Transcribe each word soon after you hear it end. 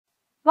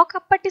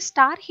ఒకప్పటి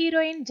star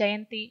heroine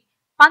జయంతి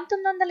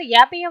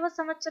 1950వ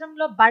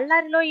సంవత్సరంలో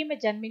బళ్ళారిలో ఈమె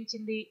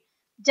జన్మించింది.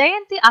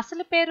 జయంతి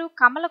అసలు పేరు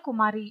కమల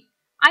కుమారి.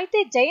 అయితే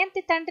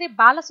జయంతి తండ్రి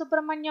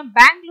బాలసుబ్రహ్మణ్యం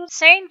బెంగళూరు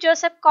సెయింట్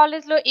జోసెఫ్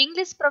కాలేజ్లో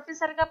ఇంగ్లీష్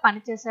ప్రొఫెసర్గా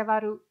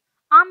పనిచేసేవారు.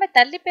 ఆమె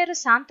తల్లి పేరు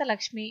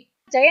శాంతలక్ష్మి.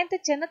 జయంతి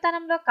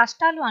చిన్నతనంలో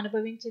కష్టాలు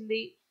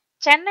అనుభవించింది.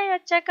 చెన్నై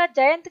వచ్చాక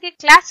జయంతికి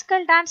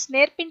క్లాసికల్ డాన్స్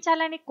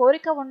నేర్పించాలని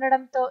కోరిక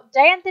ఉండడంతో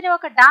జయంతిని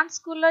ఒక డాన్స్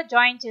స్కూల్లో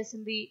జాయిన్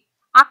చేసింది.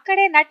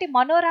 అక్కడే నటి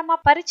మనోరమ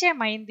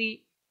పరిచయం అయింది.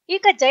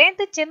 ఇక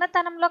జయంతి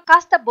చిన్నతనంలో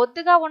కాస్త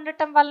బొద్దుగా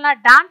ఉండటం వలన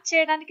డాన్స్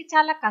చేయడానికి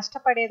చాలా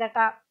కష్టపడేదట.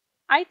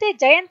 అయితే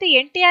జయంతి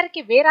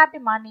ఎన్టీఆర్కి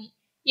వీరాభిమాని.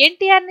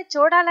 ఎన్టీఆర్ని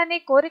చూడాలనే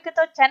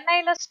కోరికతో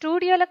చెన్నైలో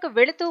స్టూడియోలకు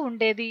వెళుతూ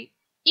ఉండేది.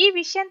 ఈ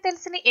విషయం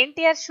తెలిసిన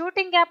ఎన్టీఆర్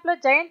షూటింగ్ యాప్లో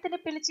జయంతిని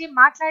పిలిచి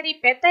మాట్లాడి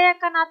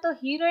పెద్దయ్యాక నాతో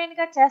హీరోయిన్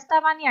గా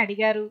చేస్తావని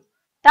అడిగారు.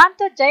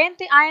 దాంతో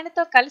జయంతి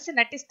ఆయనతో కలిసి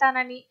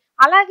నటిస్తానని,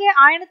 అలాగే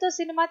ఆయనతో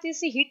సినిమా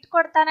తీసి హిట్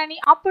కొడతానని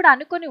అప్పుడు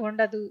అనుకుని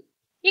ఉండదు.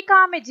 ఇక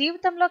ఆమె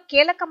జీవితంలో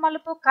కీలక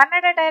మలుపు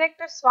కన్నడ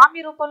డైరెక్టర్ స్వామి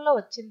రూపంలో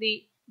వచ్చింది.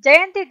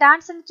 జయంతి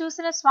డాన్స్ ని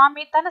చూసిన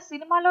స్వామి తన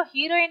సినిమాలో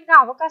హీరోయిన్ గా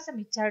అవకాశం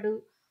ఇచ్చాడు.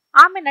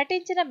 ఆమె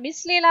నటించిన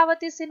miss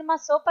Leelavathi cinema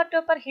super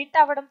duper hit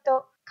అవడంతో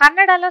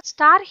కన్నడలో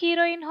స్టార్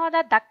హీరోయిన్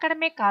హోదా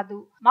దక్కడమే కాదు,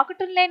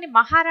 మకుటంలేని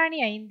మహారాణి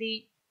అయింది.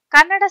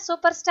 కన్నడ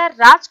సూపర్ స్టార్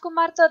రాజ్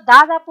కుమార్ తో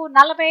దాదాపు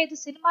 45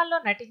 సినిమాల్లో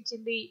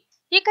నటించింది.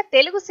 ఇక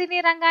తెలుగు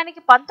సినీ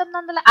రంగానికి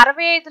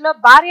 1965లో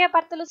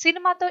భార్యాభర్తలు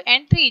సినిమాతో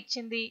ఎంట్రీ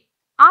ఇచ్చింది.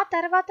 ఆ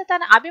తర్వాత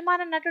తన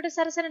అభిమాన నటుడు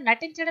సరసన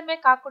నటించడమే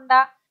కాకుండా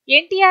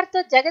ఎన్టీఆర్ తో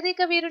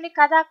జగదేక వీరుని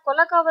కథ,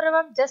 కుల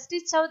గౌరవం,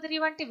 జస్టిస్ చౌదరి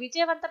వంటి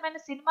విజయవంతమైన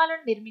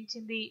సినిమాలను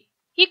నిర్మించింది.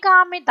 ఇక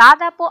ఆమె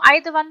దాదాపు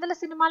 500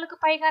 సినిమాలకు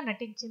పైగా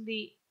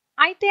నటించింది.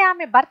 అయితే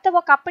ఆమె భర్త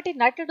ఒకప్పటి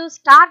నటుడు,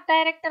 స్టార్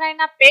డైరెక్టర్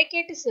అయిన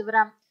పేకేటి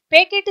శివరాం.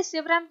 పేకేటి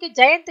శివరాంకి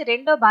జయంతి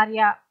రెండో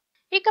భార్య.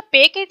 ఇక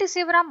పేకేటి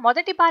శివరాం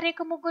మొదటి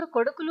భార్యకు 3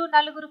 కొడుకులు,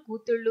 4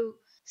 కూతుళ్లు.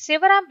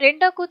 శివరాం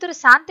రెండో కూతురు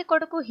శాంతి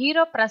కొడుకు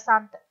హీరో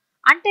ప్రశాంత్.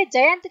 అంటే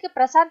జయంతికి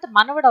ప్రశాంత్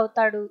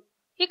మనవడవుతాడు.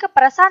 ఇక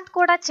ప్రశాంత్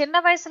కూడా చిన్న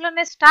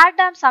వయసులోనే స్టార్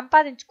డామ్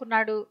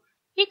సంపాదించుకున్నాడు.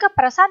 ఇక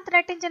ప్రశాంత్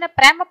నటించిన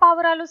ప్రేమ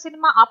పావురాలు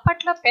సినిమా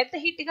అప్పట్లో పెద్ద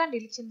హిట్ గా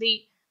నిలిచింది.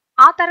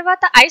 ఆ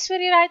తర్వాత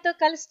ఐశ్వర్యరాయ్తో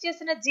కలిసి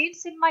చేసిన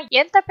జీన్స్ సినిమా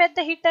ఎంత పెద్ద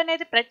హిట్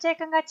అనేది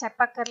ప్రత్యేకంగా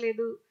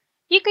చెప్పక్కర్లేదు.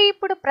 ఇక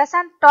ఇప్పుడు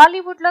ప్రశాంత్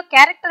టాలీవుడ్ లో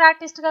క్యారెక్టర్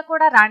ఆర్టిస్ట్ గా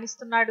కూడా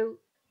రాణిస్తున్నాడు.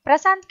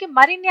 ప్రశాంత్ కి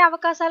మరిన్ని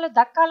అవకాశాలు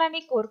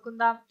దక్కాలని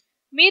కోరుకుందాం.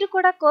 మీరు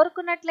కూడా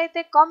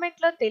కోరుకున్నట్లయితే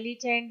కామెంట్ లో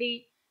తెలియచేయండి.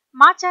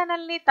 మా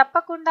ఛానల్ ని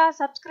తప్పకుండా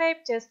సబ్స్క్రైబ్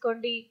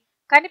చేసుకోండి.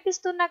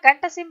 కనిపిస్తున్న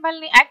గంట సింబల్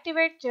ని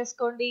యాక్టివేట్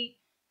చేసుకోండి.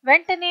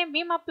 వెంటనే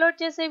మేము అప్లోడ్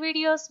చేసే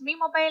వీడియోస్ మీ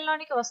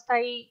మొబైల్లోనికి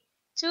వస్తాయి.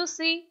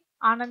 చూసి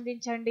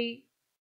ఆనందించండి.